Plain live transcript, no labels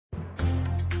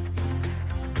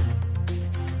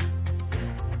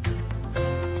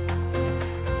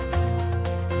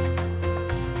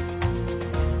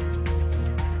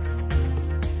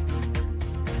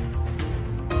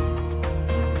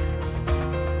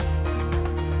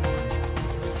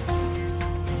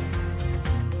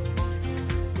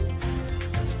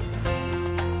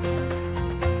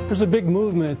There's a big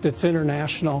movement that's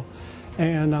international,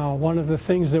 and one of the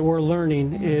things that we're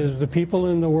learning is the people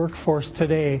in the workforce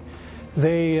today,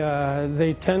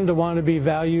 they tend to want to be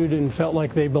valued and felt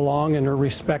like they belong and are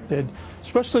respected,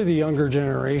 especially the younger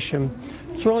generation.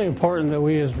 It's really important that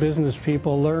we as business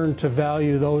people learn to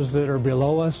value those that are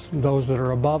below us, those that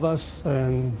are above us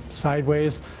and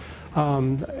sideways,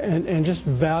 and just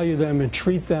value them and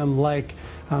treat them like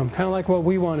kind of like what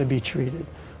we want to be treated.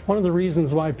 One of the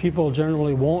reasons why people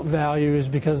generally won't value is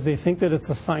because they think that it's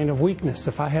a sign of weakness.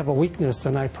 If I have a weakness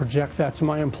and I project that to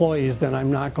my employees, then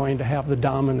I'm not going to have the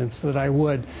dominance that I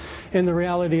would. And the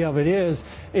reality of it is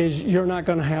you're not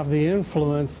going to have the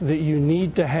influence that you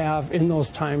need to have in those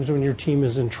times when your team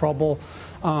is in trouble.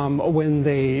 When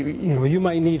you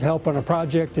might need help on a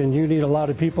project and you need a lot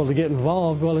of people to get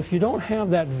involved. Well, if you don't have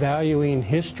that valuing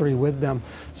history with them,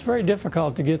 it's very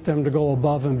difficult to get them to go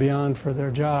above and beyond for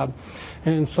their job.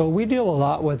 And so we deal a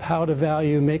lot with how to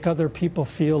value, make other people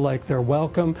feel like they're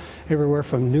welcome, everywhere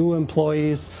from new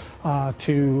employees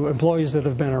to employees that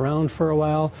have been around for a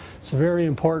while. It's very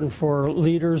important for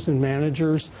leaders and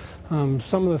managers.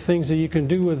 Some of the things that you can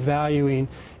do with valuing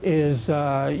is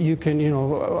you can,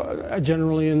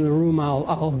 generally in the room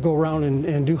I'll go around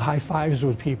and do high fives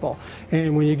with people.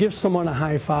 And when you give someone a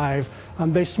high five,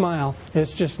 they smile.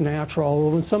 It's just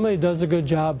natural. When somebody does a good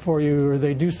job for you or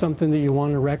they do something that you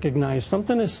want to recognize,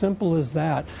 something as simple as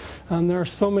that, there are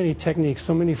so many techniques,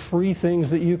 so many free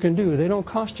things that you can do. They don't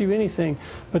cost you anything,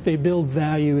 but they build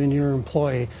value in your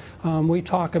employee. We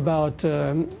talk about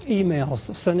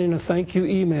emails, sending a thank you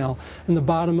email. In the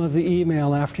bottom of the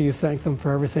email, after you thank them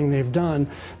for everything they've done,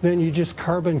 then you just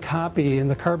carbon copy, and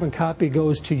the carbon copy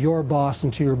goes to your boss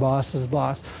and to your boss's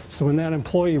boss. So when that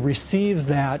employee receives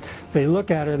that, they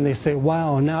look at it and they say,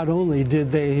 wow, not only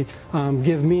did they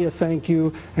give me a thank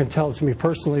you and tell it to me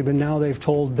personally, but now they've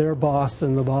told their boss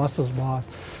and the boss's boss.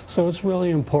 So it's really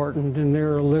important, and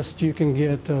there are a list you can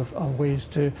get of ways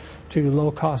to low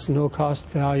cost, no cost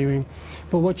valuing.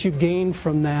 But what you gain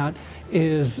from that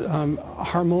is a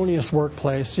harmonious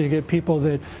workplace. So you get people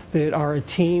that are a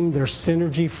team, there's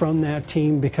synergy from that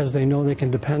team because they know they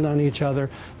can depend on each other,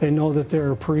 they know that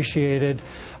they're appreciated.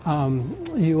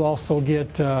 You also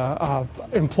get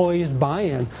employees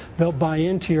buy-in. They'll buy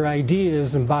into your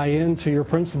ideas and buy into your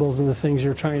principles and the things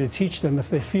you're trying to teach them if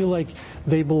they feel like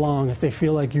they belong, if they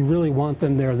feel like you really want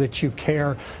them there, that you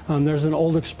care. There's an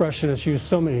old expression that's used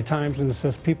so many times, and it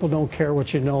says people don't care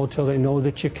what you know till they know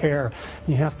that you care.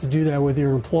 You have to do that with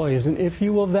your employees. And if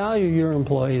you will value your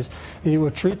employees and you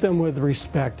will treat them with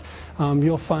respect,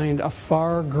 you'll find a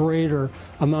far greater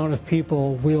amount of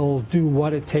people will do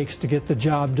what it takes to get the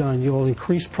job done. You'll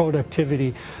increase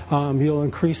productivity, you'll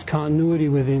increase continuity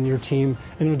within your team,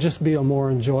 and it'll just be a more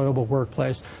enjoyable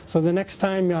workplace. So the next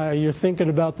time you're thinking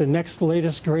about the next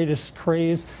latest, greatest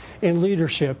craze in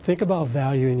leadership, think about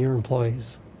valuing your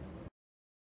employees.